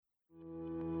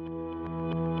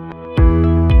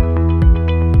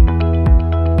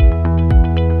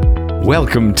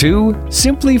Welcome to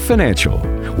Simply Financial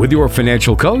with your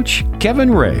financial coach, Kevin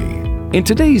Ray. In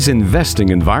today's investing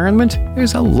environment,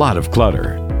 there's a lot of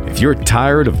clutter. If you're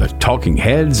tired of the talking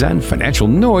heads and financial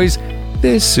noise,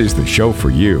 this is the show for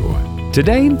you.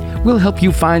 Today, we'll help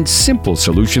you find simple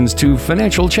solutions to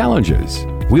financial challenges.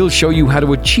 We'll show you how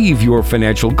to achieve your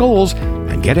financial goals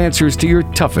and get answers to your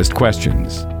toughest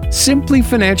questions. Simply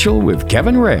Financial with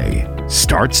Kevin Ray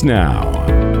starts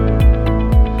now.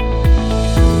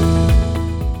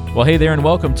 Well, hey there, and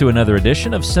welcome to another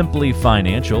edition of Simply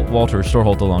Financial. Walter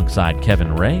Storholt alongside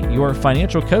Kevin Ray, your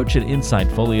financial coach at Insight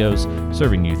Folios,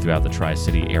 serving you throughout the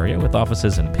Tri-City area with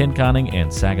offices in Pinconning and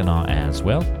Saginaw as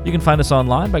well. You can find us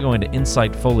online by going to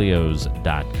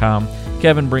insightfolios.com.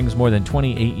 Kevin brings more than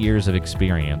 28 years of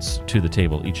experience to the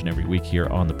table each and every week here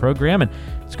on the program, and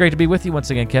it's great to be with you once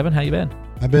again, Kevin. How you been?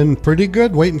 I've been pretty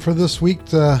good, waiting for this week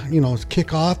to,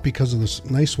 kick off because of this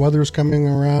nice weather's coming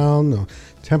around. The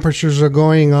temperatures are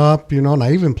going up, and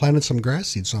I even planted some grass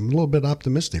seed, so I'm a little bit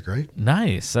optimistic, right?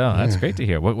 Nice. Oh, that's great to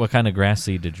hear. What kind of grass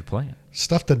seed did you plant?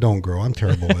 Stuff that don't grow. I'm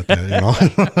terrible at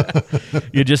that,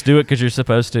 You just do it because you're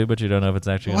supposed to, but you don't know if it's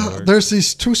actually going to work. There's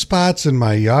these two spots in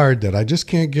my yard that I just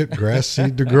can't get grass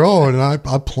seed to grow, and I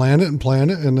plant it,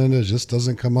 and then it just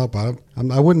doesn't come up.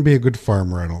 I wouldn't be a good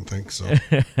farmer, I don't think so.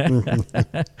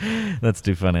 That's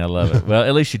too funny. I love it. Well,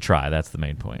 at least you try. That's the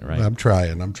main point, right? I'm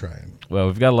trying. Well,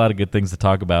 we've got a lot of good things to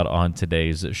talk about on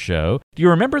today's show. Do you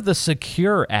remember the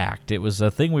Secure Act? It was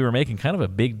a thing we were making kind of a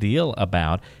big deal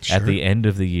about at the end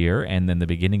of the year and then the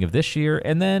beginning of this year,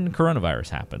 and then coronavirus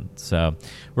happened. So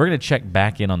we're going to check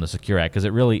back in on the Secure Act because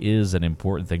it really is an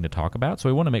important thing to talk about. So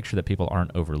we want to make sure that people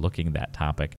aren't overlooking that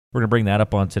topic. We're going to bring that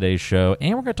up on today's show,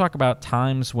 and we're going to talk about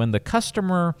times when the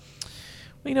customer...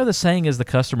 the saying is the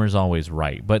customer is always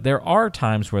right, but there are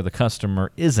times where the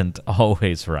customer isn't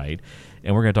always right,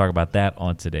 and we're going to talk about that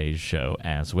on today's show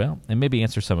as well, and maybe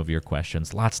answer some of your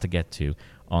questions. Lots to get to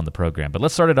on the program. But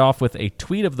let's start it off with a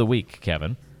tweet of the week,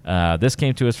 Kevin. This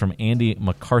came to us from Andy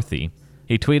McCarthy.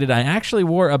 He tweeted, "I actually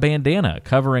wore a bandana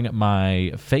covering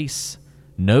my face,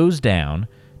 nose down,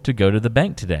 to go to the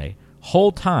bank today.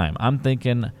 Whole time, I'm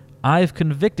thinking... I've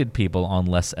convicted people on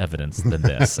less evidence than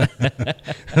this."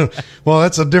 Well,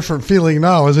 that's a different feeling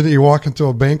now, isn't it? You walk into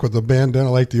a bank with a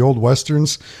bandana like the old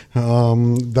Westerns.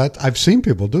 That I've seen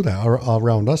people do that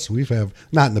around us.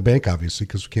 Not in the bank, obviously,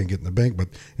 because we can't get in the bank, but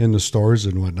in the stores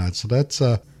and whatnot. So that's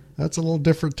a little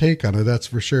different take on it, that's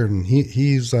for sure. And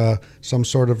he's some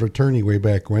sort of attorney way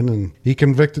back when, and he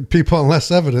convicted people on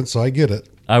less evidence, so I get it.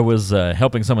 I was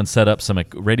helping someone set up some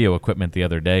radio equipment the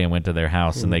other day and went to their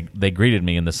house, and they greeted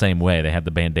me in the same way. They had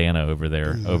the bandana over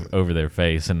their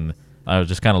face, and I was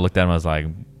just kind of looked at them. I was like,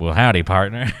 "Well, howdy,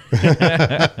 partner."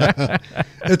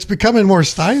 It's becoming more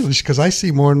stylish because I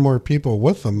see more and more people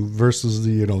with them versus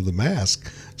the mask.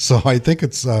 So I think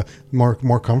it's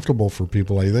more comfortable for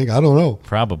people. I don't know.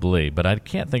 Probably, but I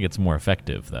can't think it's more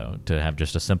effective though to have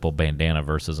just a simple bandana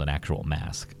versus an actual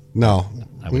mask. No,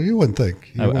 you wouldn't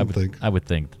think. I would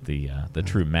think the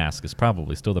true mask is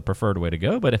probably still the preferred way to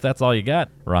go. But if that's all you got,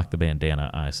 rock the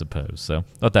bandana, I suppose. So I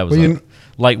thought that was a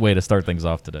light way to start things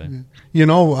off today.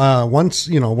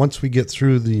 Once we get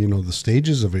through the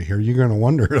stages of it here, you're going to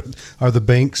wonder: are the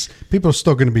banks people are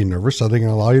still going to be nervous? Are they going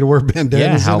to allow you to wear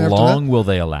bandanas? Yeah, how long will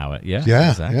they allow it? Yeah,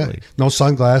 exactly. Yeah. No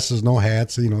sunglasses, no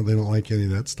hats. They don't like any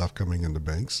of that stuff coming into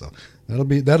banks. So.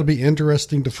 That'll be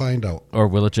interesting to find out. Or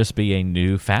will it just be a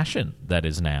new fashion that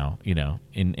is now,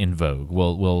 in vogue?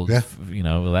 Will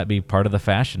that be part of the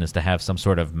fashion, is to have some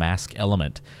sort of mask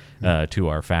element to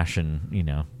our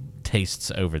fashion,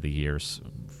 tastes over the years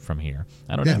from here?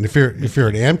 I don't know. And if you're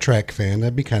an Amtrak fan,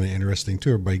 that'd be kind of interesting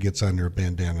too. Everybody gets on their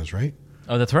bandanas, right?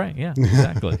 Oh, that's right. Yeah,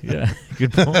 exactly. Yeah,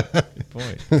 good point.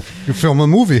 You film a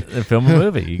movie.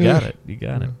 You got it.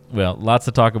 Well, lots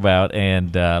to talk about,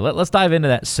 and let's dive into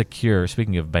that Secure.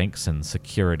 Speaking of banks and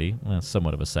security,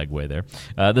 somewhat of a segue there.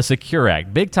 The Secure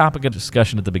Act, big topic of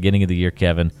discussion at the beginning of the year,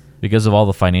 Kevin, because of all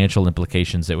the financial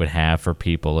implications it would have for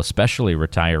people, especially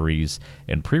retirees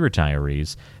and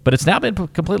pre-retirees. But it's now been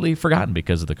completely forgotten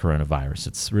because of the coronavirus.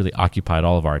 It's really occupied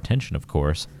all of our attention, of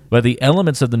course. But the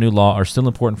elements of the new law are still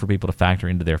important for people to factor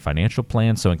into their financial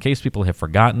plan. So in case people have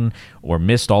forgotten or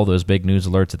missed all those big news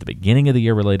alerts at the beginning of the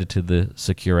year related to the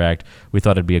Secure Act, we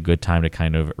thought it'd be a good time to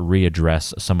kind of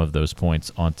readdress some of those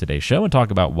points on today's show and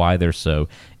talk about why they're so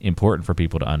important for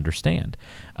people to understand.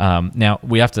 Now,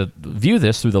 we have to view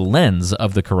this through the lens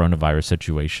of the coronavirus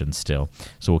situation still,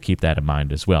 so we'll keep that in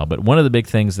mind as well. But one of the big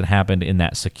things that happened in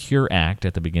that Secure Act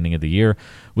at the beginning of the year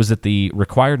was that the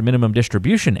required minimum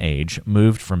distribution age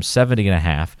moved from 70 and a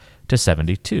half to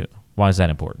 72. Why is that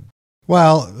important?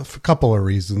 Well, a couple of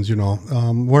reasons,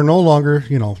 we're no longer,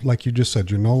 like you just said,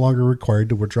 you're no longer required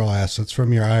to withdraw assets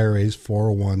from your IRAs,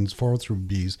 401s,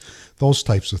 403Bs, those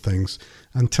types of things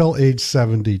until age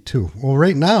 72. Well,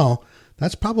 right now,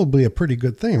 that's probably a pretty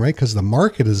good thing, right? Because the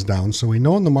market is down. So we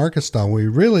know when the market's down,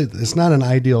 it's not an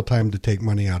ideal time to take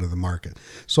money out of the market.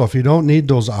 So if you don't need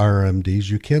those RMDs,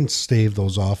 you can stave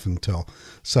those off until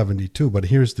 72. But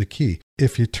here's the key.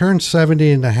 If you turn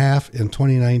 70 and a half in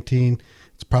 2019,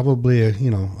 it's probably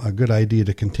a good idea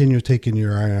to continue taking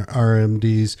your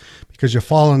RMDs because you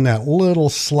fall in that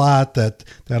little slot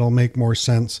that'll make more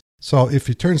sense. So if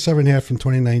you turn 70 and a half in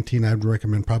 2019, I'd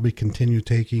recommend probably continue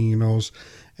taking those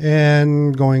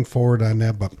and going forward on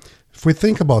that. But if we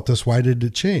think about this, why did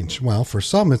it change? Well, for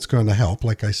some, it's going to help,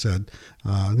 like I said,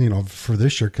 for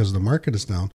this year because the market is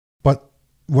down. But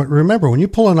remember, when you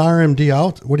pull an RMD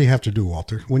out, what do you have to do,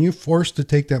 Walter? When you're forced to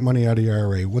take that money out of your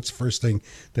IRA, what's the first thing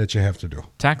that you have to do?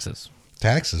 Taxes,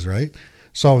 right?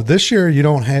 So this year you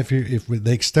don't have, if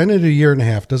they extended a year and a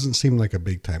half, doesn't seem like a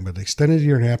big time, but they extended a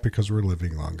year and a half because we're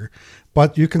living longer.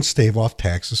 But you can stave off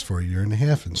taxes for a year and a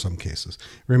half in some cases.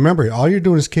 Remember, all you're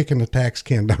doing is kicking the tax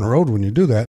can down the road when you do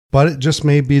that. But it just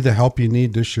may be the help you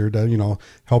need this year to,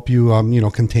 help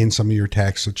you, contain some of your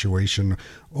tax situation,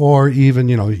 or even,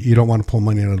 you don't want to pull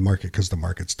money out of the market because the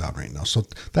market's down right now. So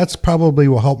that's probably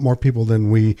will help more people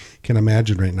than we can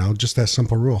imagine right now. Just that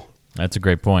simple rule. That's a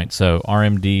great point. So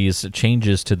RMDs,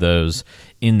 changes to those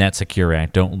in that Secure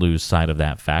Act, don't lose sight of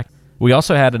that fact. We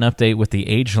also had an update with the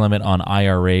age limit on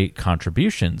IRA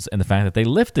contributions and the fact that they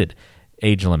lifted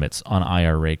age limits on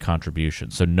IRA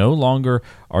contributions. So no longer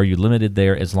are you limited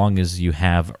there as long as you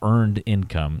have earned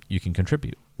income you can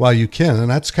contribute. Well, you can, and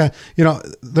that's kind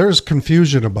of, there's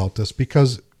confusion about this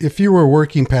because if you were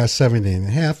working past 70 and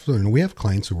a half, and we have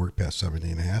clients who work past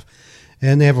 70 and a half,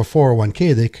 and they have a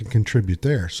 401k, they can contribute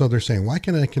there. So they're saying, why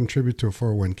can't I contribute to a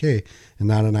 401k and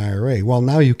not an IRA? Well,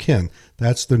 now you can.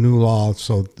 That's the new law.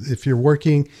 So if you're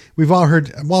working, we've all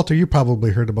heard, Walter, you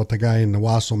probably heard about the guy in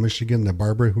Wausau, Michigan, the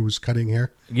barber who's cutting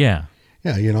hair. Yeah.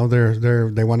 Yeah,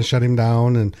 they want to shut him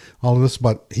down and all of this,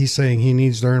 but he's saying he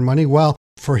needs to earn money. Well,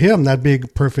 for him, that'd be a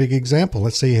perfect example.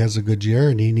 Let's say he has a good year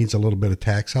and he needs a little bit of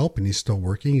tax help and he's still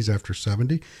working. He's after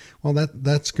 70. Well,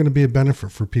 that's going to be a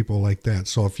benefit for people like that.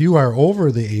 So if you are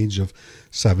over the age of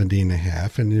 70 and a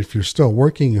half, and if you're still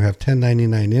working, you have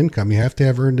 1099 income, you have to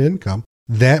have earned income,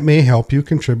 that may help you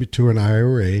contribute to an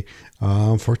IRA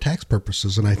for tax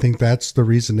purposes. And I think that's the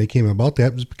reason they came about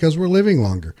that, is because we're living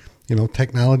longer.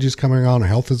 Technology is coming around, our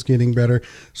health is getting better,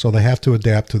 so they have to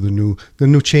adapt to the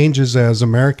new changes as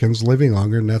Americans living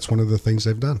longer, and that's one of the things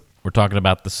they've done. We're talking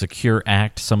about the Secure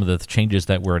Act, some of the changes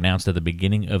that were announced at the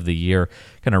beginning of the year,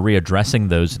 kind of readdressing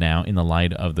those now in the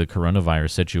light of the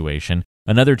coronavirus situation.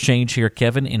 Another change here,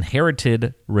 Kevin,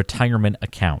 inherited retirement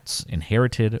accounts.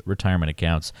 Inherited retirement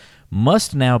accounts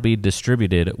must now be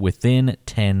distributed within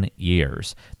 10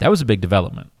 years. That was a big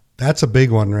development. That's a big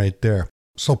one right there.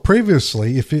 So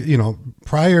previously, if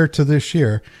prior to this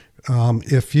year,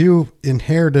 if you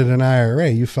inherited an IRA,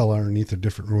 you fell underneath a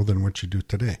different rule than what you do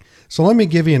today. So let me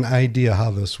give you an idea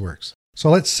how this works. So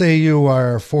let's say you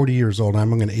are 40 years old.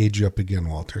 I'm going to age you up again,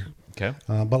 Walter. Okay.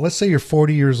 But let's say you're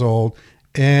 40 years old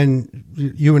and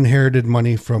you inherited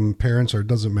money from parents, or it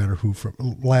doesn't matter who, from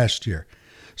last year.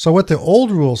 So what the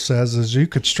old rule says is you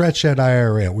could stretch that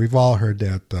IRA out. We've all heard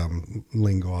that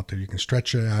lingo out there. You can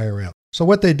stretch that IRA out. So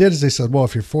what they did is they said, well,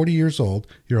 if you're 40 years old,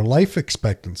 your life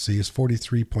expectancy is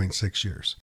 43.6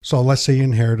 years. So let's say you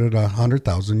inherited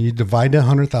 $100,000. You divide that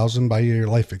 $100,000 by your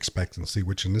life expectancy,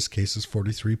 which in this case is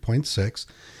 43.6,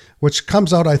 which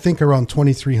comes out, I think, around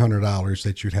 $2,300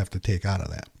 that you'd have to take out of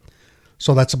that.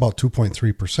 So that's about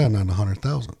 2.3% on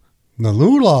 $100,000. The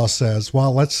new law says,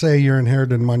 well, let's say you're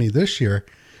inheriting money this year,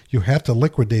 you have to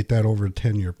liquidate that over a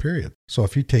 10-year period. So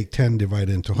if you take 10 divided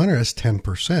into 100, that's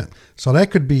 10%. So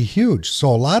that could be huge. So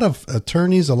a lot of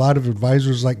attorneys, a lot of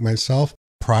advisors like myself,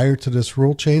 prior to this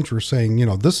rule change, were saying,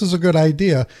 this is a good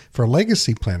idea for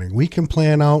legacy planning. We can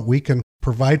plan out, we can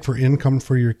provide for income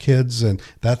for your kids, and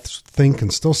that thing can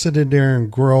still sit in there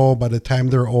and grow. By the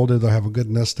time they're older, they'll have a good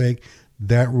nest egg.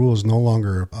 That rule is no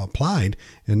longer applied,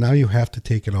 and now you have to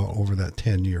take it out over that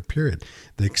 10-year period.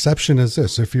 The exception is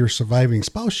this: if you're a surviving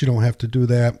spouse, you don't have to do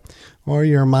that, or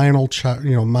you're a minor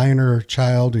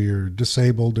child, or you're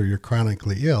disabled, or you're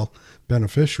chronically ill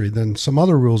beneficiary, then some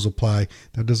other rules apply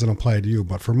that doesn't apply to you.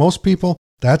 But for most people,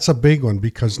 That's a big one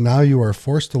because now you are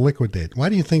forced to liquidate. Why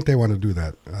do you think they want to do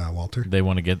that, Walter? They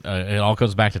want to get, it all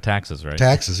goes back to taxes, right?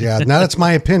 Taxes, yeah. Now that's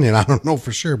my opinion. I don't know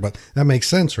for sure, but that makes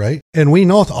sense, right? And we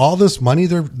know all this money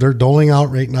they're doling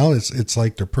out right now, it's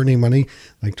like they're printing money,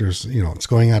 like there's, it's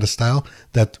going out of style,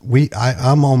 that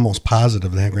I'm almost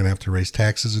positive they're going to have to raise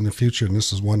taxes in the future. And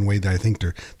this is one way that I think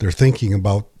they're thinking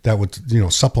about that would,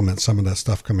 supplement some of that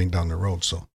stuff coming down the road.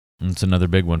 So. It's another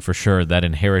big one for sure. That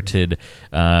inherited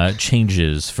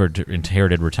changes for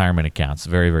inherited retirement accounts.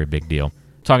 Very, very big deal.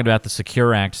 Talking about the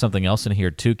Secure Act, something else in here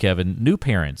too, Kevin. New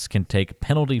parents can take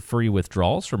penalty-free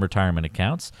withdrawals from retirement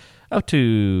accounts, up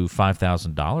to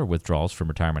 $5,000 withdrawals from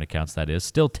retirement accounts, that is.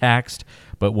 Still taxed,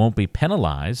 but won't be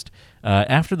penalized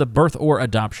after the birth or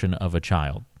adoption of a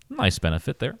child. Nice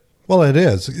benefit there. Well, it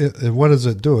is. What does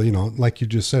it do? Like you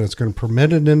just said, it's going to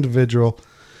permit an individual,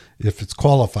 if it's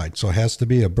qualified, so it has to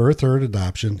be a birth or an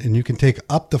adoption, and you can take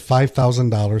up to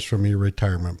 $5,000 from your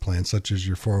retirement plan, such as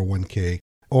your 401k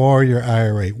or your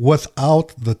IRA,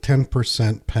 without the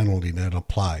 10% penalty that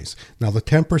applies. Now, the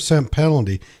 10%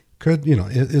 penalty could,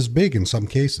 is big in some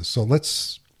cases. So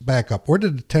let's back up. Where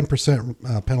did the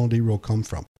 10% penalty rule come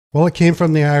from? Well, it came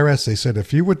from the IRS. They said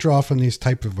if you withdraw from these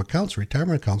type of accounts,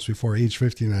 retirement accounts, before age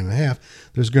 59 and a half,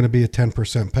 there's going to be a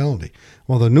 10% penalty.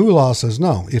 Well, the new law says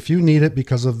no. If you need it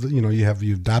because of,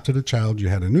 you adopted a child, you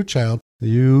had a new child,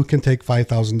 you can take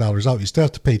 $5,000 out. You still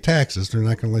have to pay taxes. They're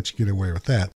not going to let you get away with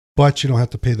that. But you don't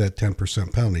have to pay that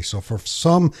 10% penalty. So for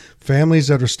some families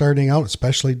that are starting out,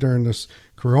 especially during this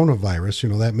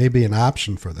coronavirus, that may be an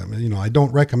option for them. I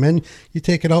don't recommend you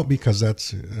take it out because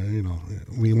that's,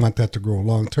 we want that to grow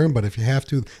long term. But if you have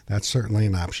to, that's certainly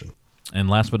an option. And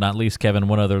last but not least, Kevin,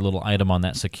 one other little item on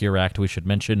that Secure Act we should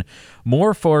mention: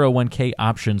 more 401k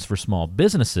options for small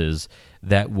businesses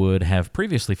that would have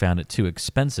previously found it too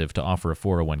expensive to offer a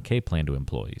 401k plan to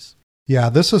employees. Yeah,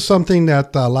 this is something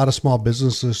that a lot of small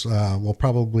businesses will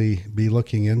probably be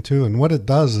looking into. And what it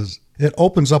does is it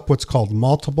opens up what's called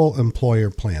multiple employer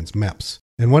plans, MEPs.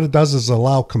 And what it does is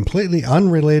allow completely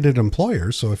unrelated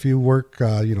employers. So if you work,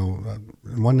 in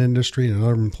one industry and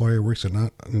another employer works in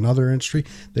another industry,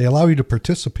 they allow you to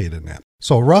participate in that.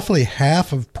 So roughly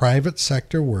half of private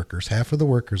sector workers, half of the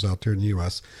workers out there in the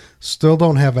U.S., still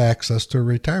don't have access to a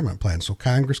retirement plan. So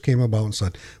Congress came about and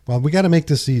said, well, we got to make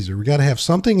this easier. We got to have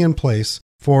something in place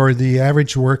for the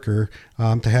average worker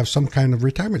to have some kind of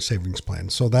retirement savings plan.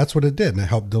 So that's what it did. And it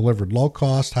helped deliver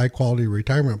low-cost, high-quality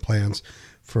retirement plans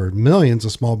for millions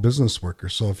of small business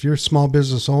workers. So if you're a small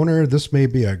business owner, this may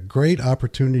be a great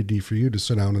opportunity for you to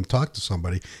sit down and talk to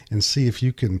somebody and see if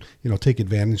you can, take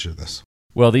advantage of this.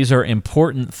 Well, these are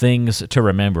important things to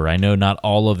remember. I know not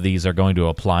all of these are going to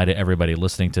apply to everybody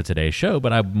listening to today's show,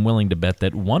 but I'm willing to bet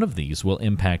that one of these will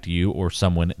impact you or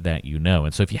someone that you know.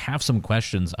 And so if you have some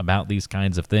questions about these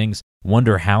kinds of things,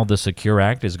 wonder how the Secure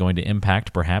Act is going to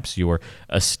impact perhaps your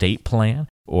estate plan,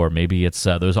 or maybe it's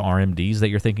those RMDs that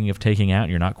you're thinking of taking out and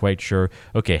you're not quite sure,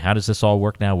 okay, how does this all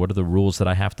work now? What are the rules that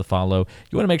I have to follow?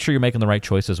 You want to make sure you're making the right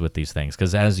choices with these things,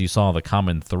 because as you saw, the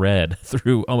common thread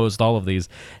through almost all of these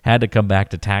had to come back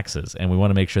to taxes, and we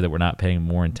want to make sure that we're not paying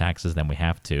more in taxes than we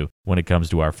have to when it comes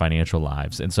to our financial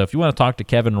lives. And so if you want to talk to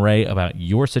Kevin Ray about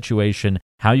your situation,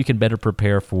 how you can better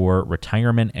prepare for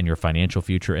retirement and your financial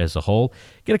future as a whole,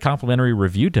 get a complimentary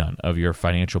review done of your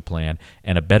financial plan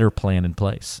and a better plan in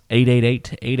place.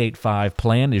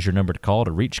 888-885-PLAN is your number to call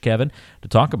to reach Kevin to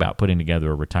talk about putting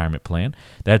together a retirement plan.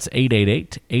 That's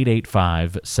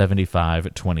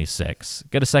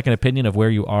 888-885-7526. Get a second opinion of where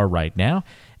you are right now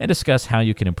and discuss how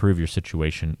you can improve your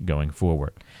situation going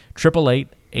forward.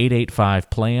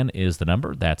 888-885-PLAN is the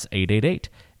number. That's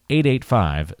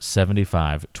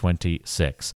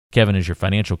 888-885-7526. Kevin is your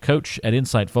financial coach at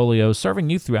Insightfolio, serving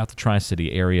you throughout the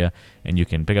Tri-City area, and you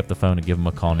can pick up the phone and give him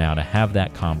a call now to have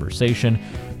that conversation.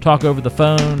 Talk over the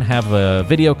phone, have a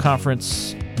video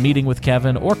conference meeting with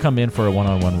Kevin, or come in for a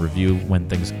one-on-one review when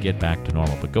things get back to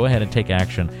normal. But go ahead and take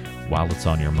action while it's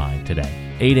on your mind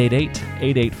today.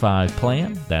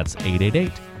 888-885-PLAN. That's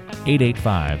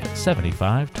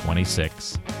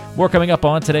 888-885-7526. More coming up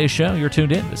on today's show. You're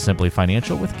tuned in to Simply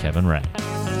Financial with Kevin Ray.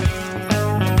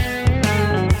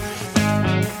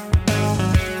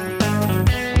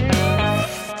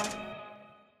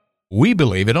 We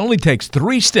believe it only takes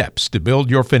 3 steps to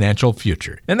build your financial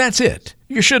future, and that's it.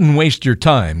 You shouldn't waste your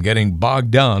time getting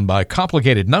bogged down by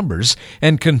complicated numbers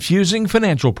and confusing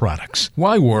financial products.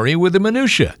 Why worry with the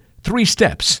minutia? 3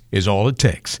 steps is all it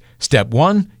takes. Step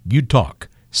 1, you talk.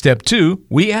 Step 2,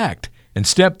 we act. And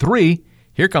step 3,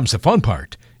 here comes the fun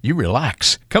part. You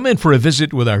relax. Come in for a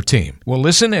visit with our team. We'll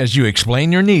listen as you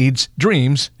explain your needs,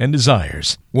 dreams, and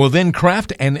desires. We'll then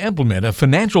craft and implement a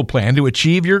financial plan to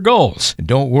achieve your goals. And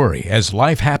don't worry, as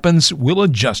life happens, we'll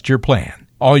adjust your plan.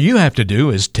 All you have to do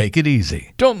is take it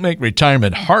easy. Don't make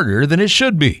retirement harder than it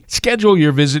should be. Schedule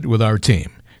your visit with our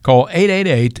team. Call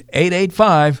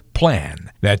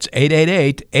 888-885-PLAN. That's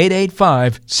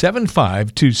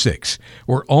 888-885-7526.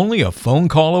 We're only a phone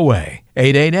call away.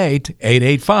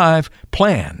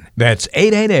 888-885-PLAN. That's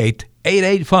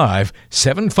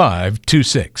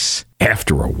 888-885-7526.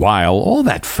 After a while, all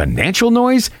that financial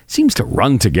noise seems to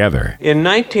run together. In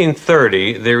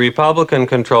 1930, the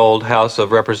Republican-controlled House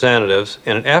of Representatives,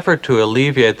 in an effort to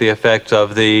alleviate the effects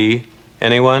of the...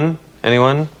 Anyone?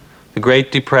 The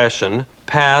Great Depression,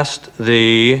 passed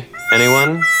the...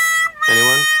 Anyone?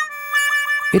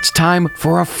 It's time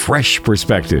for a fresh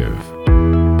perspective.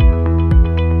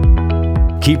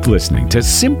 Keep listening to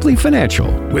Simply Financial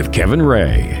with Kevin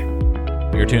Ray.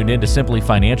 You're tuned in to Simply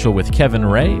Financial with Kevin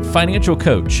Ray, financial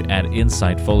coach at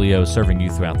Insight Folio, serving you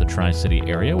throughout the Tri-City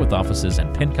area with offices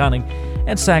in Pinconning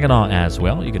and Saginaw as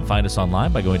well. You can find us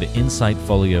online by going to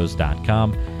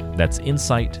insightfolios.com. That's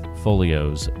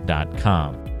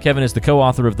insightfolios.com. Kevin is the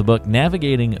co-author of the book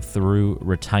Navigating Through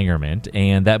Retirement,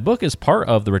 and that book is part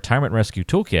of the Retirement Rescue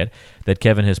Toolkit that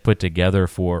Kevin has put together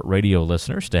for radio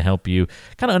listeners to help you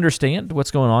kind of understand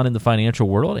what's going on in the financial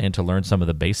world and to learn some of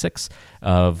the basics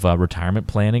of retirement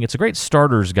planning. It's a great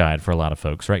starter's guide for a lot of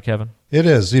folks, right, Kevin? It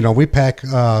is. We pack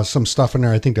some stuff in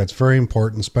there. I think that's very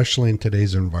important, especially in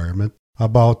today's environment.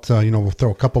 About, we'll throw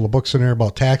a couple of books in there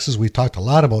about taxes. We talked a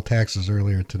lot about taxes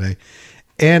earlier today.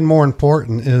 And more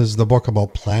important is the book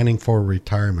about planning for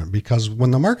retirement, because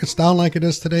when the market's down like it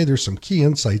is today, there's some key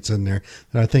insights in there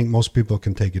that I think most people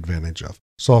can take advantage of.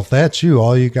 So if that's you,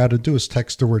 all you got to do is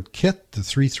text the word KIT to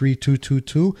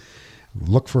 33222.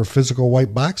 Look for a physical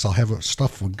white box. I'll have it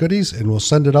stuffed with goodies, and we'll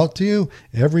send it out to you.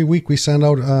 Every week we send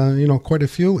out, quite a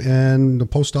few, and the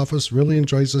post office really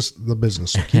enjoys the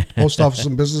business. So keep the post office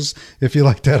in business if you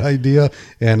like that idea,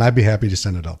 and I'd be happy to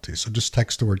send it out to you. So just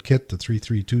text the word KIT to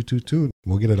 33222.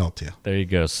 We'll get it out to you. There you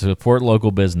go. Support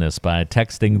local business by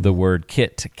texting the word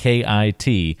KIT,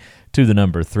 K-I-T, to the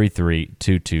number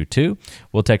 33222.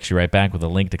 We'll text you right back with a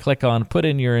link to click on, put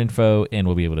in your info, and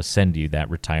we'll be able to send you that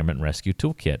Retirement Rescue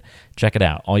Toolkit. Check it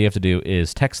out. All you have to do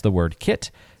is text the word KIT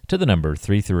to the number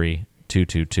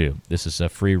 33222. This is a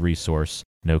free resource.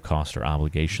 No cost or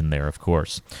obligation there, of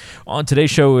course. On today's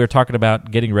show, we're talking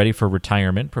about getting ready for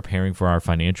retirement, preparing for our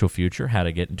financial future, how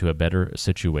to get into a better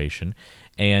situation.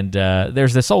 And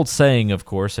there's this old saying, of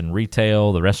course, in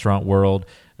retail, the restaurant world,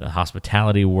 the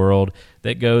hospitality world,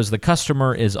 that goes, the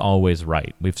customer is always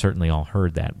right. We've certainly all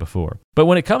heard that before. But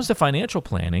when it comes to financial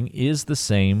planning, is the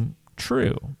same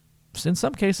true? In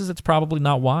some cases, it's probably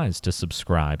not wise to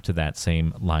subscribe to that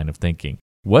same line of thinking.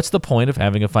 What's the point of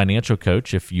having a financial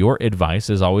coach if your advice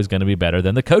is always going to be better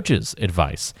than the coach's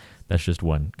advice? That's just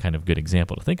one kind of good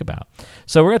example to think about.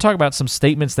 So we're going to talk about some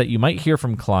statements that you might hear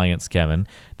from clients, Kevin,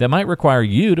 that might require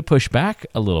you to push back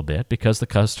a little bit because the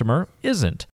customer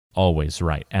isn't always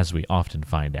right, as we often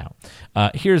find out.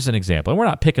 Here's an example. And we're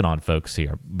not picking on folks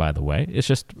here, by the way. It's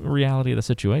just reality of the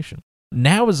situation.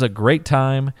 Now is a great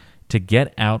time to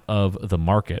get out of the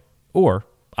market, or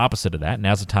opposite of that,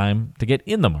 now's the time to get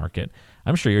in the market.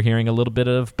 I'm sure you're hearing a little bit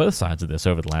of both sides of this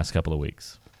over the last couple of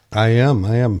weeks. I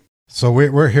am. So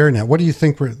we're hearing that. What do you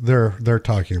think they're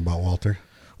talking about, Walter?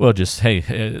 Well, just,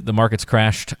 hey, the market's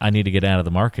crashed. I need to get out of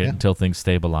the market until things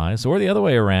stabilize. Or the other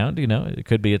way around, it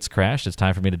could be it's crashed. It's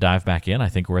time for me to dive back in. I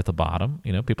think we're at the bottom.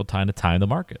 People trying to time the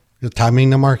market. You're timing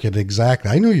the market,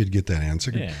 exactly. I knew you'd get that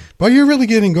answer. Yeah. But you're really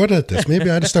getting good at this. Maybe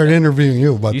I'd start interviewing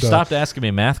you. But you stopped asking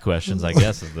me math questions, I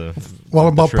guess.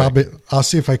 I'll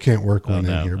see if I can't work one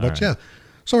in here. But right.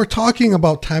 So we're talking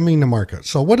about timing the market.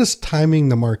 So what does timing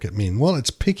the market mean? Well,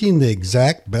 it's picking the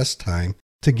exact best time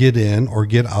to get in or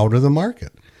get out of the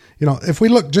market. If we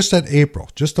look just at April,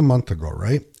 just a month ago,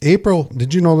 right? April,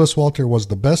 did you know this, Walter, was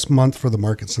the best month for the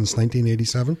market since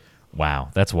 1987?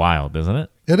 Wow, that's wild, isn't it?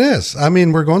 It is. I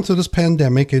mean, we're going through this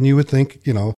pandemic, and you would think,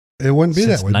 it wouldn't be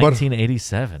that way. Since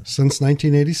 1987. Since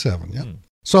 1987, yeah.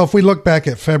 So if we look back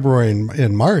at February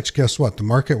and March, guess what? The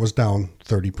market was down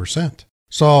 30%.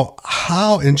 So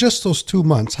how, in just those 2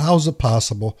 months, how is it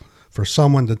possible for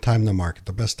someone to time the market,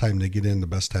 the best time to get in, the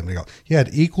best time to go? You had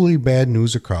equally bad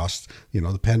news across,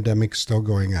 the pandemic's still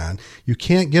going on. You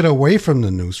can't get away from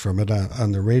the news, from it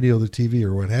on the radio, the TV,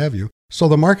 or what have you. So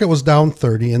the market was down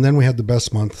 30, and then we had the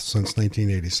best month since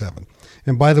 1987.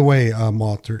 And by the way,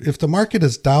 Walter, if the market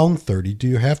is down 30, do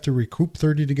you have to recoup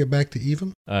 30 to get back to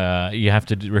even? You have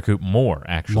to recoup more,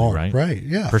 actually, right? Right,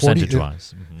 yeah.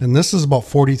 Percentage-wise. And this is about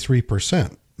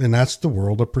 43%. And that's the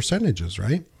world of percentages,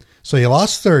 right? So you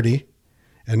lost 30,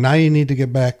 and now you need to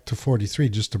get back to 43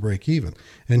 just to break even.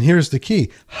 And here's the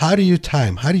key. How do you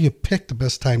time? How do you pick the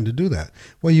best time to do that?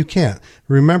 Well, you can't.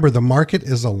 Remember, the market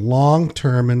is a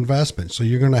long-term investment. So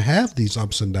you're going to have these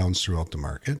ups and downs throughout the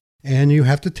market, and you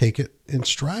have to take it in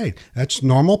stride. That's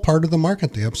normal part of the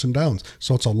market, the ups and downs.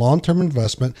 So it's a long-term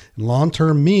investment. And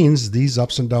long-term means these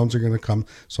ups and downs are going to come.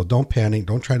 So don't panic.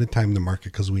 Don't try to time the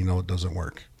market because we know it doesn't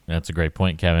work. That's a great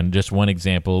point, Kevin. Just one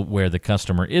example where the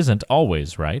customer isn't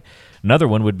always right. Another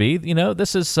one would be,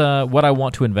 this is what I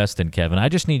want to invest in, Kevin. I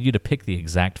just need you to pick the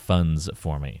exact funds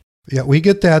for me. Yeah, we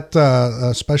get that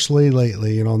especially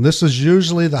lately, and this is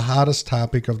usually the hottest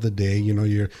topic of the day.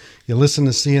 You listen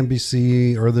to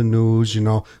CNBC or the news,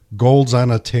 gold's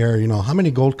on a tear. How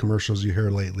many gold commercials you hear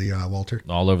lately, Walter?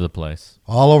 All over the place.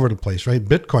 All over the place, right?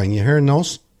 Bitcoin, you hearing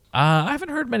those? I haven't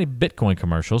heard many Bitcoin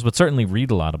commercials, but certainly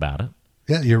read a lot about it.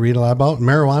 Yeah, you read a lot about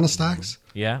marijuana stocks?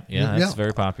 Yeah, that's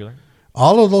very popular.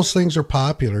 All of those things are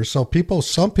popular. So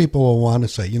some people will want to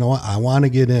say, you know what, I want to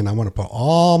get in. I want to put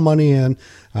all money in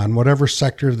on whatever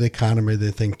sector of the economy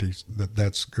they think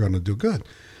that's going to do good.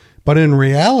 But in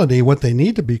reality, what they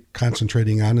need to be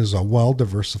concentrating on is a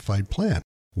well-diversified plan.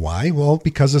 Why? Well,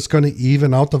 because it's going to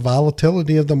even out the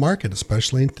volatility of the market,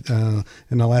 especially in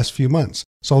the last few months.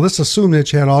 So let's assume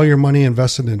that you had all your money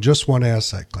invested in just one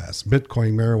asset class,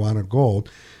 Bitcoin, marijuana, gold.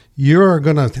 You're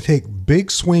going to take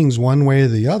big swings one way or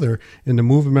the other in the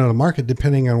movement of the market,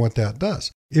 depending on what that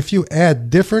does. If you add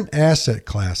different asset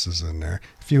classes in there,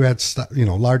 if you add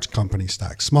large company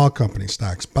stocks, small company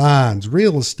stocks, bonds,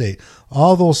 real estate,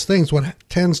 all those things, what it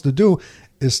tends to do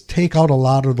is take out a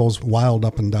lot of those wild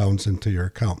up and downs into your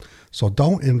account. So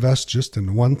don't invest just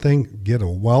in one thing. Get a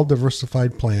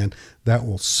well-diversified plan that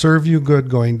will serve you good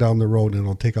going down the road, and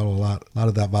it'll take out a lot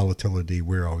of that volatility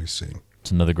we're always seeing. That's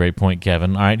another great point,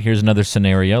 Kevin. All right, here's another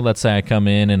scenario. Let's say I come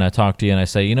in and I talk to you and I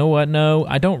say, you know what? No,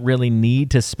 I don't really need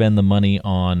to spend the money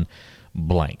on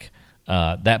blank.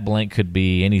 That blank could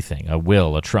be anything, a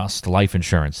will, a trust, life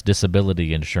insurance,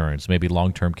 disability insurance, maybe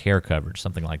long-term care coverage,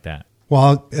 something like that.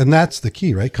 Well, and that's the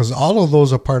key, right? Because all of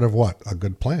those are part of what? A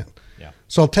good plan. Yeah.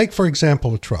 So take, for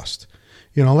example, a trust.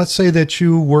 Let's say that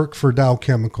you work for Dow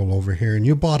Chemical over here and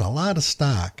you bought a lot of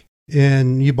stock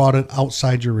and you bought it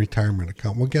outside your retirement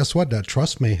account. Well, guess what? That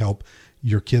trust may help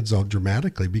your kids out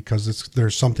dramatically because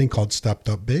there's something called stepped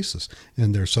up basis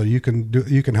in there. So you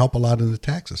can help a lot in the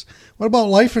taxes. What about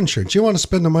life insurance? You want to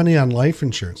spend the money on life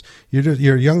insurance.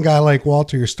 You're a young guy like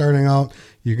Walter, you're starting out,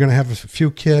 you're going to have a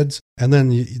few kids, and then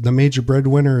the major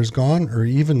breadwinner is gone, or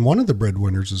even one of the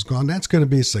breadwinners is gone. That's going to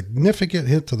be a significant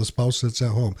hit to the spouse that's at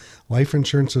home. Life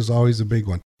insurance is always a big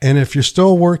one. And if you're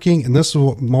still working, and this is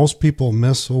what most people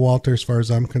miss, Walter, as far as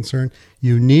I'm concerned,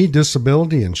 you need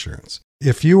disability insurance.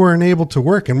 If you weren't able to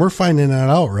work, and we're finding that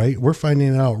out, right? We're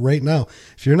finding it out right now.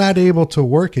 If you're not able to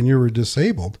work and you were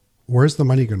disabled, where's the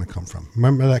money going to come from?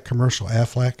 Remember that commercial,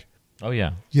 Aflac? Oh,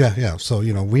 yeah. Yeah. So,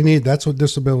 that's what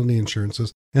disability insurance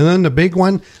is. And then the big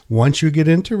one, once you get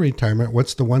into retirement,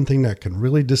 what's the one thing that can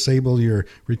really disable your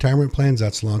retirement plans?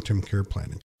 That's long-term care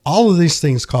planning. All of these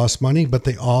things cost money, but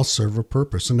they all serve a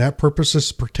purpose. And that purpose is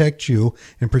to protect you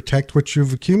and protect what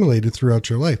you've accumulated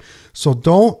throughout your life. So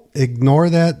don't ignore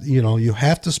that. You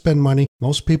have to spend money.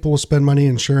 Most people will spend money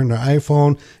insuring their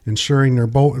iPhone, insuring their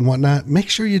boat and whatnot.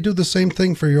 Make sure you do the same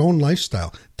thing for your own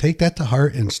lifestyle. Take that to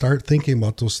heart and start thinking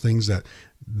about those things that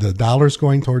the dollars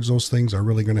going towards those things are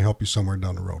really going to help you somewhere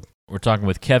down the road. We're talking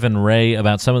with Kevin Ray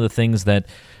about some of the things that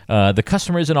the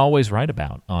customer isn't always right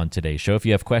about on today's show. If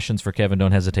you have questions for Kevin,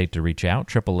 don't hesitate to reach out.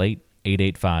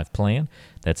 888-885-PLAN.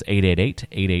 That's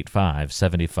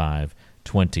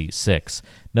 888-885-7526.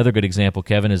 Another good example,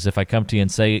 Kevin, is if I come to you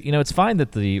and say, it's fine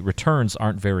that the returns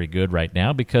aren't very good right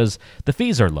now because the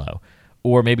fees are low.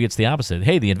 Or maybe it's the opposite.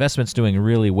 Hey, the investment's doing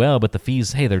really well, but the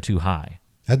fees, they're too high.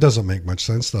 That doesn't make much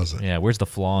sense, does it? Yeah, where's the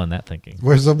flaw in that thinking?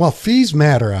 Fees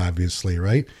matter, obviously,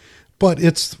 right? But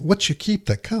it's what you keep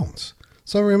that counts.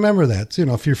 So remember that.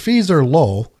 If your fees are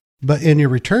low, and your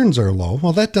returns are low,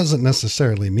 well, that doesn't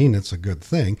necessarily mean it's a good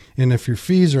thing. And if your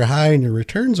fees are high and your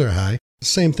returns are high, the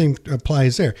same thing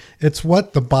applies there. It's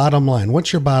what the bottom line.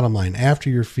 What's your bottom line after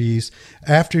your fees,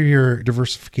 after your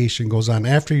diversification goes on,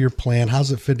 after your plan?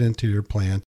 How's it fit into your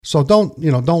plan? So don't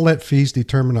let fees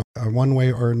determine one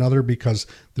way or another because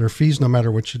there are fees no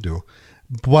matter what you do.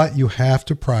 but you have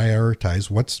to prioritize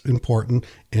what's important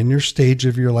in your stage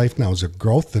of your life now. Is it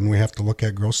growth? Then we have to look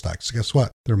at growth stocks. Guess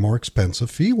what? They're more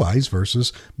expensive fee-wise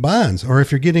versus bonds. Or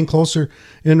if you're getting closer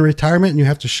in retirement and you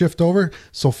have to shift over,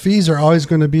 so fees are always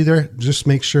going to be there. Just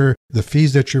make sure the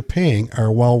fees that you're paying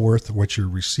are well worth what you're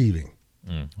receiving.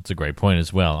 That's a great point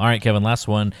as well. All right, Kevin, last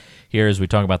one here as we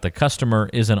talk about the customer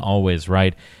isn't always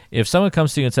right. If someone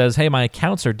comes to you and says, hey, my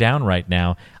accounts are down right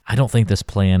now, I don't think this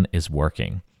plan is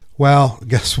working. Well,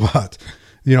 guess what?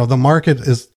 The market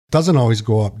doesn't always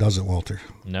go up, does it, Walter?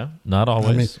 No, not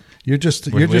always. I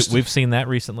mean, we've seen that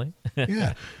recently.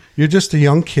 Yeah. You're just a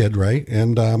young kid, right?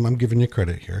 And I'm giving you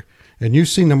credit here. And you've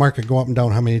seen the market go up and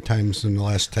down how many times in the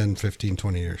last 10, 15,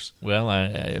 20 years?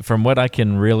 Well, from what I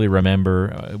can really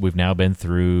remember, we've now been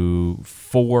through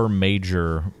 4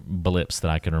 major blips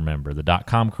that I can remember. The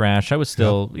dot-com crash, I was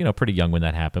still pretty young when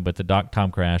that happened, but the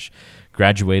dot-com crash,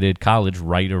 graduated college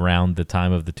right around the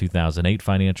time of the 2008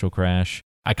 financial crash.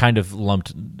 I kind of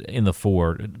lumped in the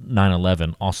 4,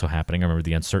 9/11 also happening. I remember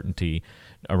the uncertainty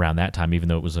around that time, even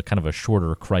though it was a kind of a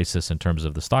shorter crisis in terms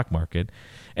of the stock market.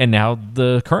 And now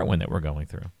the current one that we're going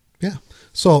through. Yeah.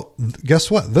 So guess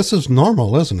what? This is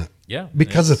normal, isn't it? Yeah.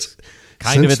 Because it's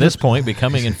kind of at this point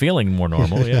becoming and feeling more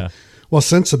normal. Yeah. Well,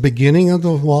 since the beginning of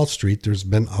the Wall Street, there's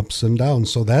been ups and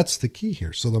downs. So that's the key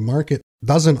here. So the market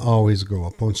doesn't always go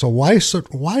up. And so why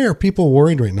are people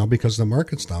worried right now? Because the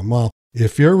market's down. Well,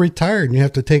 if you're retired and you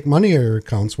have to take money out of your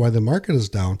accounts while the market is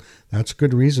down, that's a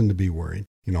good reason to be worried.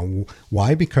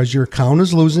 Why? Because your account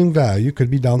is losing value, could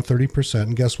be down 30%.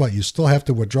 And guess what? You still have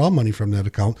to withdraw money from that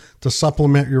account to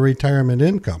supplement your retirement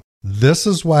income. This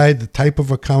is why the type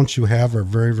of accounts you have are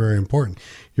very, very important.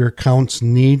 Your accounts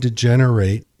need to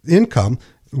generate income,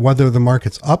 whether the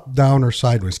market's up, down, or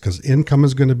sideways, because income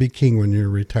is going to be king when you're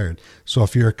retired. So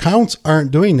if your accounts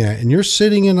aren't doing that and you're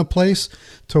sitting in a place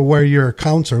to where your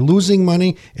accounts are losing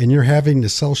money and you're having to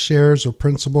sell shares or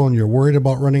principal and you're worried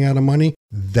about running out of money,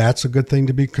 that's a good thing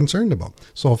to be concerned about.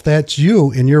 So if that's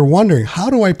you and you're wondering, how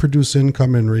do I produce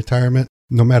income in retirement?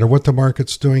 No matter what the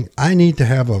market's doing, I need to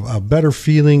have a better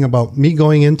feeling about me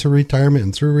going into retirement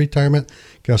and through retirement.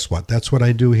 Guess what? That's what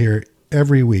I do here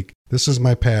every week. This is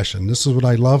my passion. This is what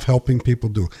I love helping people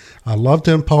do. I love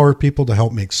to empower people to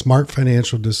help make smart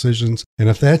financial decisions. And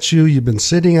if that's you, you've been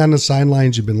sitting on the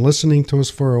sidelines, you've been listening to us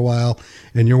for a while,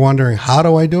 and you're wondering, how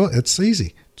do I do it? It's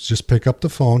easy. Just pick up the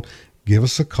phone, give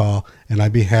us a call, and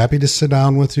I'd be happy to sit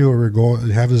down with you or go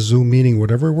have a Zoom meeting,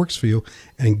 whatever works for you,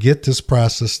 and get this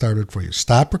process started for you.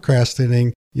 Stop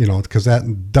procrastinating, because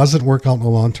that doesn't work out in the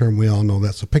long term. We all know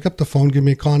that. So pick up the phone, give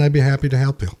me a call, and I'd be happy to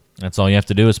help you. That's all you have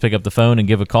to do is pick up the phone and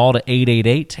give a call to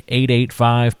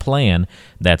 888-885-PLAN.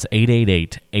 That's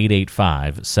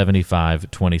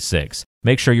 888-885-7526.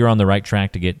 Make sure you're on the right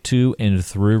track to get to and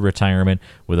through retirement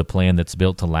with a plan that's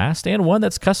built to last and one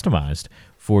that's customized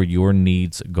for your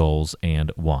needs, goals,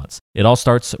 and wants. It all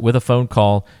starts with a phone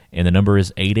call, and the number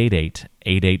is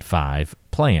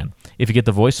 888-885-PLAN. If you get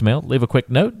the voicemail, leave a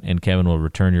quick note, and Kevin will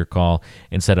return your call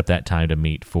and set up that time to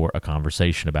meet for a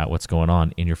conversation about what's going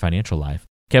on in your financial life.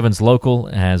 Kevin's local,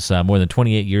 has more than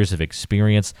 28 years of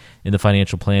experience in the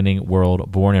financial planning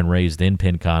world, born and raised in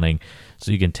Pinconning,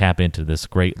 so you can tap into this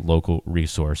great local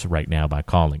resource right now by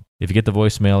calling. If you get the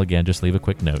voicemail, again, just leave a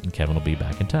quick note and Kevin will be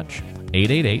back in touch.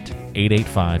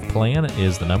 888-885-PLAN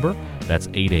is the number. That's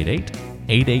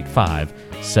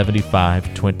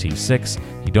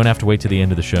 888-885-7526. You don't have to wait to the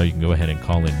end of the show. You can go ahead and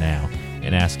call in now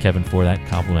and ask Kevin for that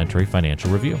complimentary financial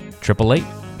review.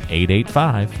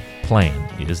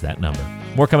 888-885-PLAN is that number.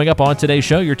 More coming up on today's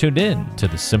show. You're tuned in to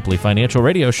the Simply Financial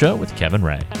Radio Show with Kevin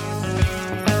Ray.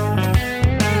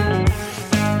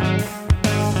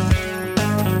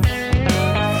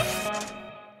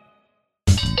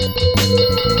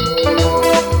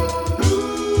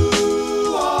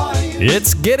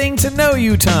 It's getting to know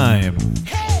you time.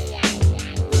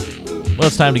 Well,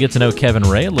 it's time to get to know Kevin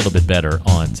Ray a little bit better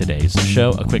on today's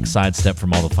show. A quick sidestep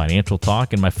from all the financial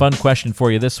talk. And my fun question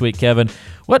for you this week, Kevin,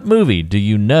 what movie do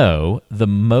you know the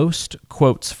most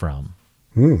quotes from?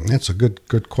 That's a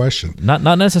good question. Not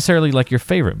necessarily like your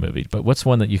favorite movie, but what's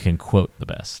one that you can quote the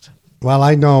best? Well,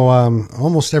 I know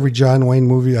almost every John Wayne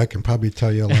movie. I can probably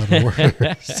tell you a lot of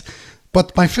words.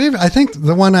 But my favorite, I think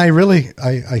the one I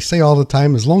say all the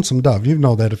time is Lonesome Dove. You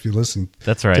know that if you listen.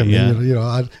 That's right, to me,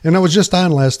 yeah. And I was just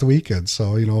on last weekend,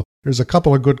 so, there's a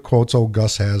couple of good quotes old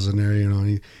Gus has in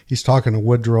there. He's talking to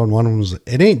Woodrow, and one of them is,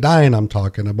 "It ain't dying I'm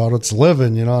talking about, it's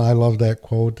living." I love that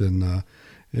quote. And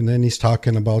then he's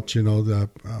talking about,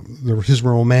 his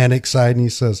romantic side, and he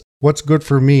says, "What's good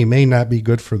for me may not be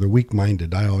good for the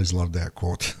weak-minded." I always love that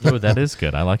quote. Oh, that is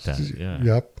good. I like that. Yeah.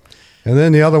 Yep. And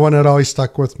then the other one that always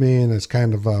stuck with me, and it's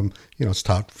kind of, it's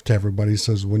taught to everybody,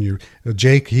 says when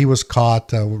Jake, he was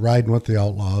caught riding with the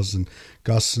outlaws, and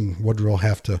Gus and Woodrow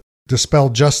have to dispel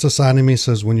justice on him. He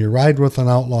says, when you ride with an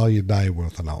outlaw, you die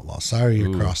with an outlaw. Sorry,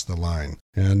 you crossed the line.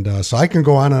 And so I can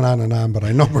go on and on and on, but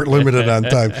I know we're limited on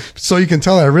time. So you can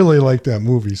tell I really like that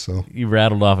movie. So you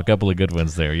rattled off a couple of good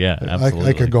ones there. Yeah, absolutely.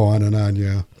 I could go on and on,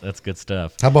 yeah. That's good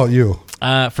stuff. How about you?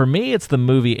 For me, it's the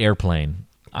movie Airplane.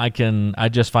 I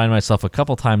just find myself a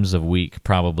couple times a week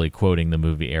probably quoting the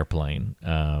movie Airplane.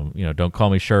 Don't Call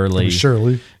Me Shirley.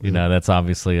 Shirley. That's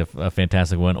obviously a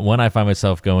fantastic one. One I find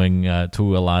myself going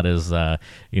to a lot is, I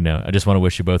just want to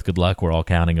wish you both good luck. We're all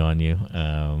counting on you.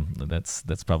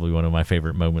 That's probably one of my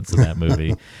favorite moments of that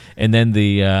movie. And then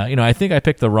I think I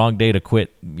picked the wrong day to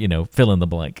quit, fill in the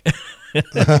blank.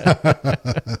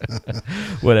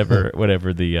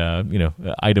 whatever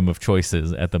the item of choice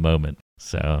is at the moment.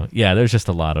 So yeah, there's just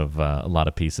a lot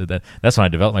of pieces. That's when I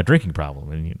developed my drinking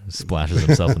problem, and splashes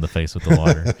himself in the face with the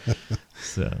water.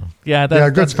 So yeah,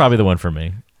 that's probably the one for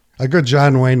me. A good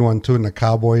John Wayne one too, in the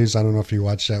Cowboys. I don't know if you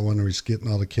watched that one where he's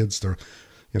getting all the kids to,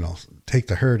 take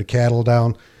the herd of cattle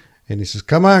down. And he says,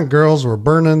 "Come on, girls, we're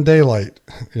burning daylight."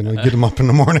 Get them up in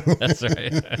the morning. That's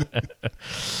right.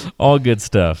 All good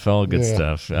stuff. All good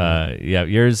stuff.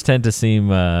 Yours tend to seem,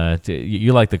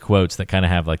 you like the quotes that kind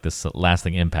of have like this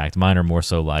lasting impact. Mine are more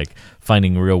so like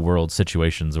finding real world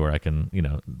situations where I can,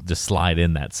 just slide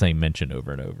in that same mention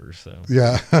over and over. So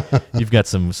yeah, you've got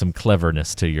some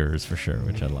cleverness to yours for sure,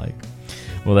 which I like.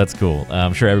 Well, that's cool.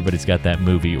 I'm sure everybody's got that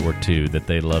movie or two that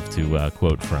they love to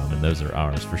quote from, and those are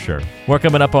ours for sure. More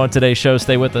coming up on today's show.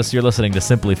 Stay with us. You're listening to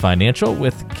Simply Financial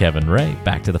with Kevin Ray.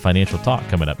 Back to the financial talk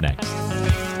coming up next.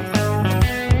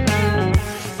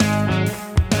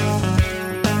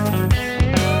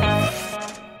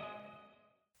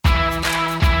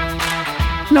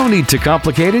 No need to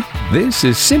complicate it. This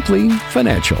is Simply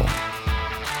Financial.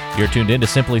 You're tuned in to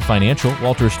Simply Financial.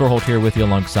 Walter Storholt here with you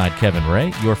alongside Kevin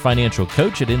Ray, your financial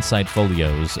coach at Insight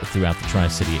Folios throughout the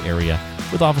Tri-City area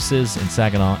with offices in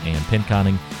Saginaw and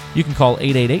Pinconning. You can call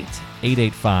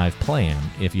 888-885-PLAN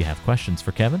if you have questions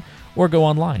for Kevin, or go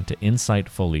online to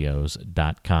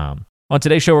insightfolios.com. On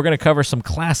today's show, we're going to cover some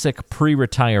classic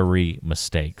pre-retiree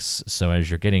mistakes. So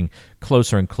as you're getting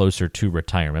closer and closer to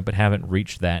retirement but haven't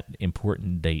reached that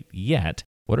important date yet,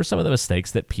 what are some of the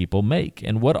mistakes that people make,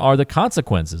 and what are the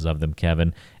consequences of them,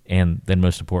 Kevin? And then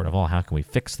most important of all, how can we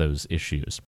fix those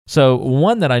issues? So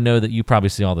one that I know that you probably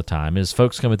see all the time is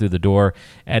folks coming through the door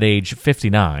at age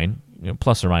 59,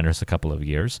 plus or minus a couple of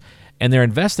years, and they're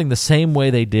investing the same way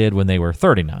they did when they were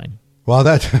 39. Well,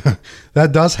 that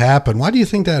does happen. Why do you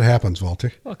think that happens,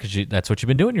 Walter? Well, because that's what you've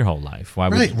been doing your whole life.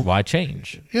 Why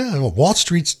change? Yeah, well, Wall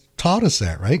Street's taught us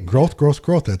that, right? Growth.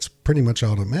 That's pretty much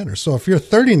all that matters. So if you're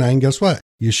 39, guess what?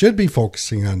 You should be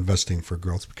focusing on investing for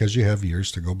growth because you have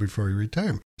years to go before you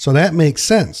retire. So that makes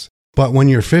sense. But when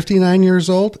you're 59 years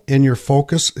old and your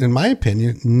focus, in my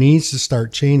opinion, needs to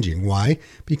start changing. Why?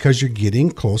 Because you're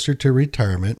getting closer to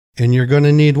retirement and you're going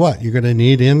to need what? You're going to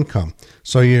need income.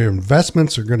 So your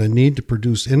investments are going to need to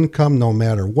produce income no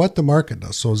matter what the market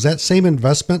does. So is that same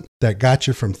investment that got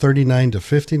you from 39 to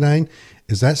 59,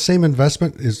 is that same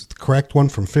investment is the correct one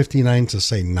from 59 to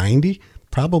say 90?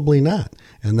 Probably not.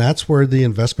 And that's where the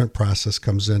investment process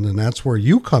comes in. And that's where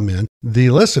you come in, the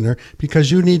listener,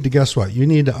 because you need to, guess what? You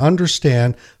need to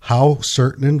understand how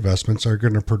certain investments are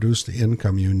going to produce the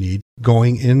income you need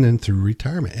going in and through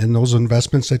retirement. And those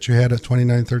investments that you had at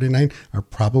 29, 39 are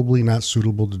probably not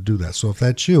suitable to do that. So if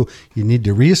that's you, you need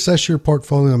to reassess your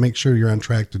portfolio and make sure you're on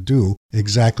track to do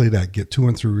exactly that, get to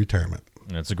and through retirement.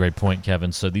 That's a great point,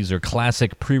 Kevin. So these are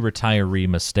classic pre-retiree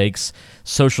mistakes.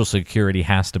 Social Security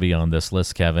has to be on this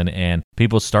list, Kevin. And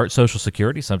people start Social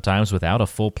Security sometimes without a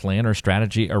full plan or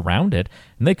strategy around it,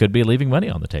 and they could be leaving money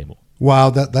on the table. Wow,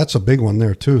 that's a big one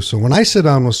there, too. So when I sit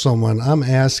down with someone, I'm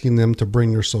asking them to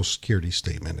bring their Social Security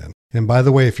statement in. And by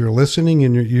the way, if you're listening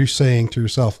and you're saying to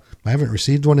yourself, I haven't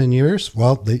received one in years,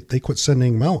 well, they quit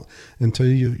sending them out until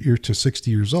you're to 60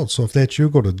 years old. So if that's you,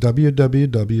 go to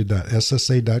www.ssa.gov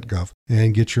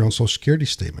and get your own Social Security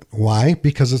statement. Why?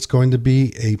 Because it's going to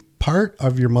be a part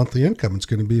of your monthly income. It's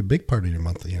going to be a big part of your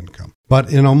monthly income.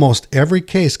 But in almost every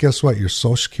case, guess what? Your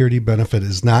Social Security benefit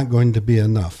is not going to be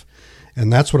enough.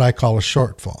 And that's what I call a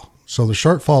shortfall. So the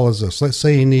shortfall is this. Let's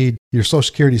say you need your Social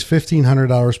Security is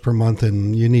 $1,500 per month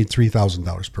and you need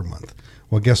 $3,000 per month.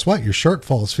 Well, guess what? Your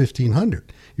shortfall is $1,500.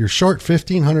 You're short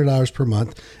 $1,500 per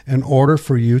month in order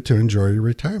for you to enjoy your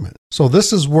retirement. So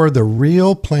this is where the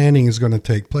real planning is going to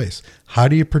take place. How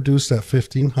do you produce that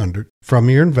 $1,500 from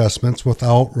your investments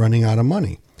without running out of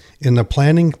money? In the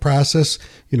planning process,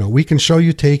 we can show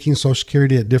you taking Social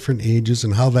Security at different ages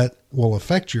and how that will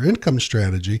affect your income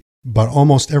strategy. But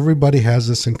almost everybody has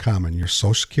this in common. Your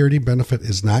Social Security benefit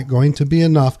is not going to be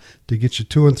enough to get you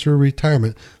to and through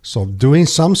retirement. So doing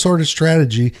some sort of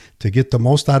strategy to get the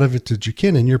most out of it that you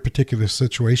can in your particular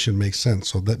situation makes sense.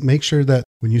 So that make sure that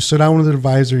when you sit down with an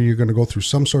advisor, you're going to go through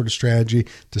some sort of strategy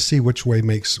to see which way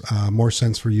makes more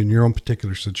sense for you in your own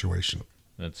particular situation.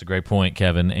 That's a great point,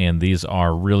 Kevin, and these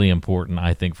are really important,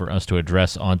 I think, for us to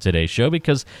address on today's show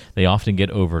because they often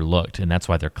get overlooked, and that's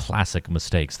why they're classic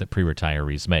mistakes that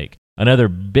pre-retirees make. Another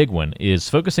big one is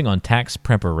focusing on tax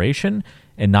preparation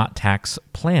and not tax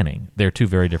planning. They're two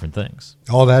very different things.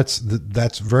 Oh, that's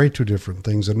very two different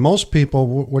things. And most people,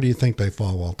 what do you think they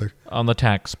fall, Walter? On the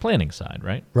tax planning side,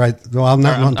 right? Right. Well,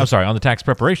 I'm sorry, on the tax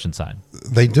preparation side.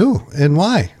 They do. And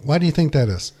why? Why do you think that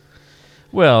is?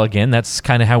 Well, again, that's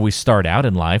kind of how we start out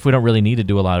in life. We don't really need to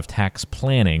do a lot of tax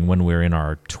planning when we're in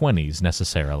our 20s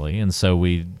necessarily, and so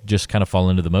we just kind of fall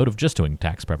into the mode of just doing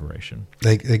tax preparation.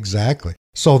 Exactly.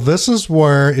 So this is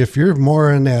where if you're more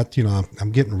in that,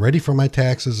 I'm getting ready for my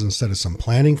taxes instead of some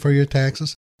planning for your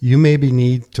taxes, you maybe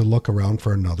need to look around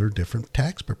for another different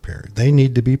tax preparer. They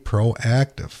need to be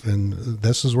proactive, and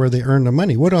this is where they earn the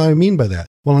money. What do I mean by that?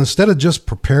 Well, instead of just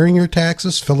preparing your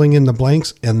taxes, filling in the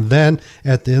blanks, and then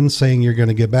at the end saying you're going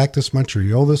to get back this much or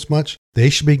you owe this much, they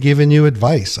should be giving you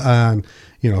advice on,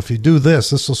 if you do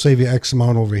this will save you X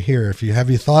amount over here. Have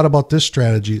you thought about this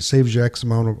strategy? It saves you X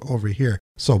amount over here.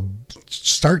 So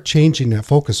start changing that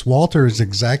focus. Walter is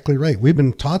exactly right. We've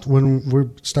been taught when we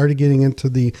started getting into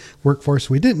the workforce,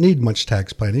 we didn't need much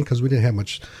tax planning because we didn't have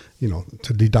much,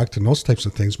 to deduct and those types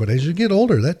of things. But as you get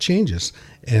older, that changes.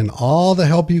 And all the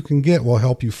help you can get will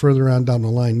help you further on down the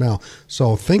line now.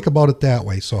 So think about it that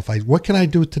way. So what can I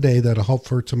do today that'll help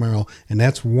for tomorrow? And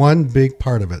that's one big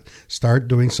part of it. Start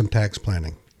doing some tax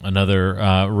planning. Another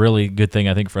really good thing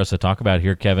I think for us to talk about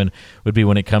here, Kevin, would be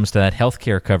when it comes to that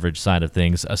healthcare coverage side of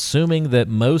things, assuming that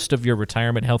most of your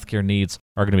retirement healthcare needs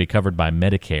are going to be covered by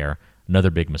Medicare,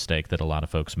 another big mistake that a lot of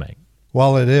folks make.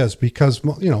 Well, it is because,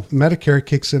 Medicare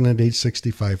kicks in at age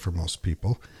 65 for most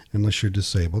people, unless you're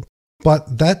disabled.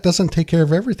 But that doesn't take care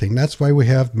of everything. That's why we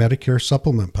have Medicare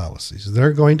supplement policies.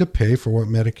 They're going to pay for what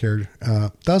Medicare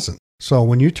doesn't. So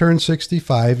when you turn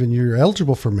 65 and you're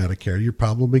eligible for Medicare, you're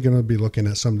probably going to be looking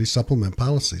at some of these supplement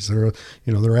policies.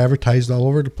 They're advertised all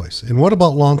over the place. And what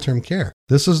about long-term care?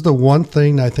 This is the one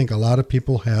thing I think a lot of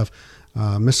people have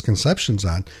misconceptions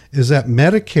on, is that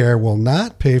Medicare will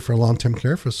not pay for a long-term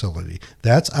care facility.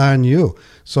 That's on you.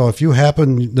 So if you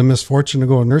happen the misfortune to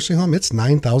go to a nursing home, it's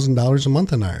 $9,000 a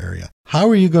month in our area. How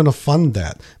are you going to fund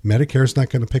that? Medicare is not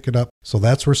going to pick it up. So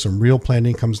that's where some real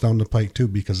planning comes down the pike too,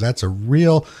 because that's a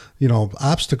real,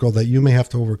 obstacle that you may have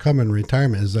to overcome in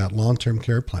retirement is that long-term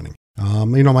care planning.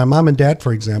 My mom and dad,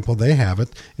 for example, they have it.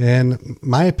 And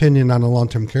my opinion on the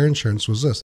long-term care insurance was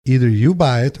this. Either you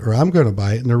buy it or I'm going to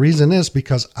buy it. And the reason is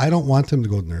because I don't want them to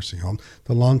go to nursing home.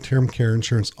 The long-term care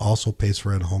insurance also pays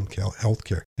for at-home health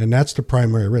care. And that's the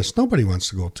primary risk. Nobody wants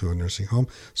to go to a nursing home.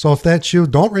 So if that's you,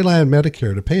 don't rely on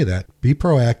Medicare to pay that. Be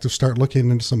proactive. Start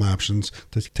looking into some options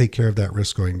to take care of that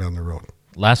risk going down the road.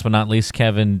 Last but not least,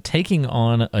 Kevin, taking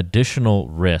on additional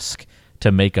risk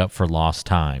to make up for lost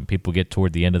time. People get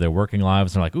toward the end of their working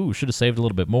lives and they're like, ooh, should have saved a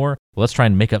little bit more. Well, let's try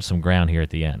and make up some ground here at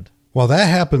the end. Well, that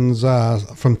happens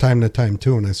from time to time,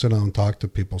 too, when I sit down and talk to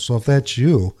people. So if that's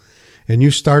you, and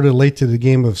you started late to the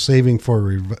game of saving for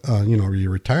your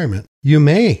retirement, you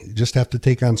may just have to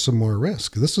take on some more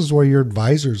risk. This is where your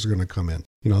advisors are going to come in.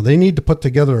 They need to put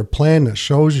together a plan that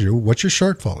shows you what your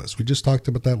shortfall is. We just talked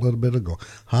about that a little bit ago.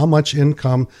 How much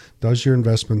income does your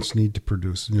investments need to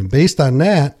produce? And based on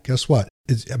that, guess what?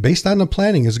 Based on the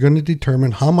planning is going to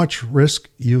determine how much risk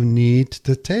you need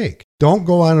to take. Don't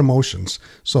go on emotions.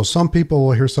 So some people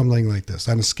will hear something like this.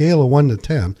 On a scale of 1 to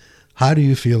 10, how do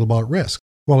you feel about risk?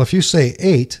 Well, if you say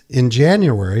 8 in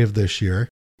January of this year,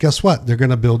 guess what? They're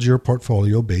going to build your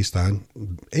portfolio based on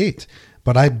 8.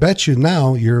 But I bet you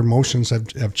now your emotions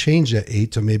have changed at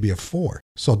 8 to maybe a 4.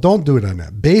 So don't do it on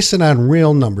that. Base it on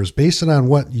real numbers. Base it on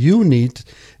what you need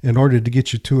in order to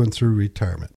get you to and through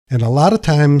retirement. And a lot of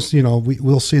times,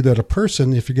 we'll see that a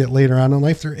person, if you get later on in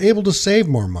life, they're able to save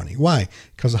more money. Why?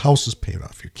 because the house is paid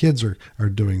off. Your kids are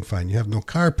doing fine. You have no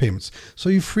car payments. So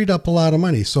you freed up a lot of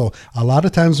money. So a lot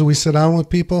of times when we sit down with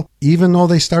people, even though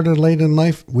they started late in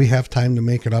life, we have time to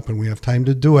make it up, and we have time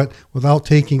to do it without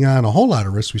taking on a whole lot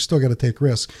of risk. We still got to take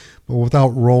risks, but without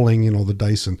rolling, the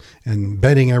dice and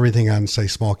betting everything on, say,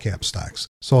 small cap stocks.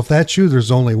 So if that's you,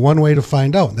 there's only one way to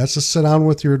find out. And that's to sit down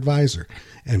with your advisor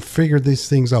and figure these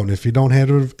things out. And if you don't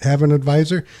have an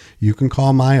advisor, you can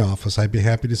call my office. I'd be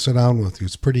happy to sit down with you.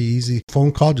 It's pretty easy.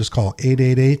 Phone call, just call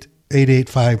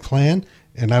 888-885-PLAN,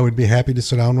 and I would be happy to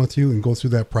sit down with you and go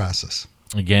through that process.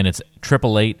 Again, it's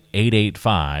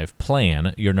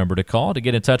 888-885-PLAN, your number to call to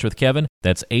get in touch with Kevin.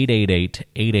 That's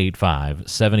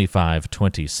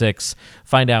 888-885-7526.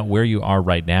 Find out where you are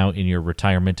right now in your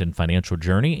retirement and financial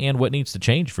journey and what needs to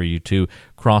change for you to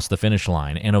cross the finish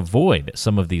line and avoid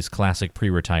some of these classic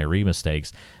pre-retiree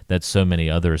mistakes that so many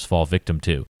others fall victim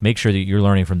to. Make sure that you're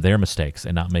learning from their mistakes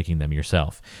and not making them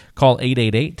yourself. Call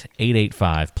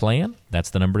 888-885-PLAN. That's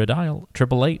the number to dial,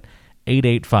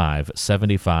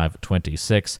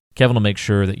 888-885-7526. Kevin will make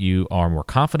sure that you are more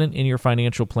confident in your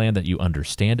financial plan, that you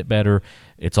understand it better.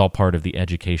 It's all part of the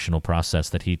educational process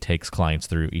that he takes clients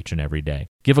through each and every day.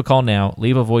 Give a call now,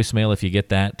 leave a voicemail if you get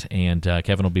that, and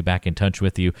Kevin will be back in touch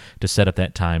with you to set up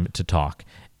that time to talk.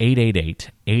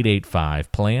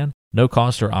 888-885-PLAN. No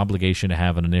cost or obligation to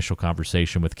have an initial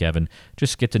conversation with Kevin.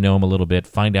 Just get to know him a little bit,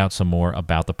 find out some more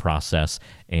about the process,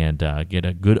 and get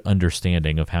a good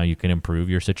understanding of how you can improve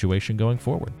your situation going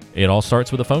forward. It all starts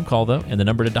with a phone call, though, and the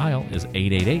number to dial is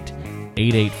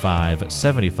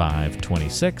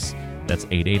 888-885-7526. That's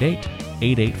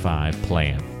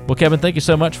 888-885-PLAN. Well, Kevin, thank you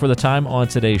so much for the time on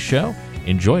today's show.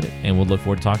 Enjoyed it, and we'll look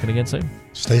forward to talking again soon.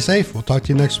 Stay safe. We'll talk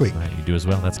to you next week. All right, you do as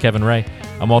well. That's Kevin Ray.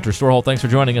 I'm Walter Storholt. Thanks for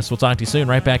joining us. We'll talk to you soon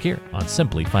right back here on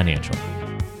Simply Financial.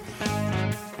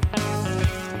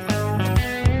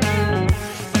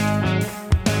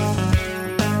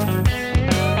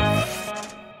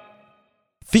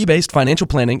 Fee-based financial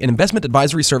planning and investment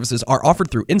advisory services are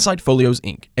offered through Insight Folios,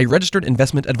 Inc., a registered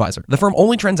investment advisor. The firm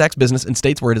only transacts business in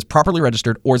states where it is properly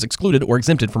registered or is excluded or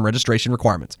exempted from registration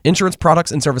requirements. Insurance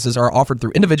products and services are offered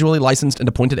through individually licensed and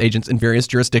appointed agents in various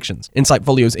jurisdictions. Insight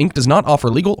Folios, Inc. does not offer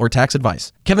legal or tax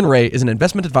advice. Kevin Ray is an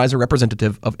investment advisor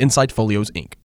representative of Insight Folios, Inc.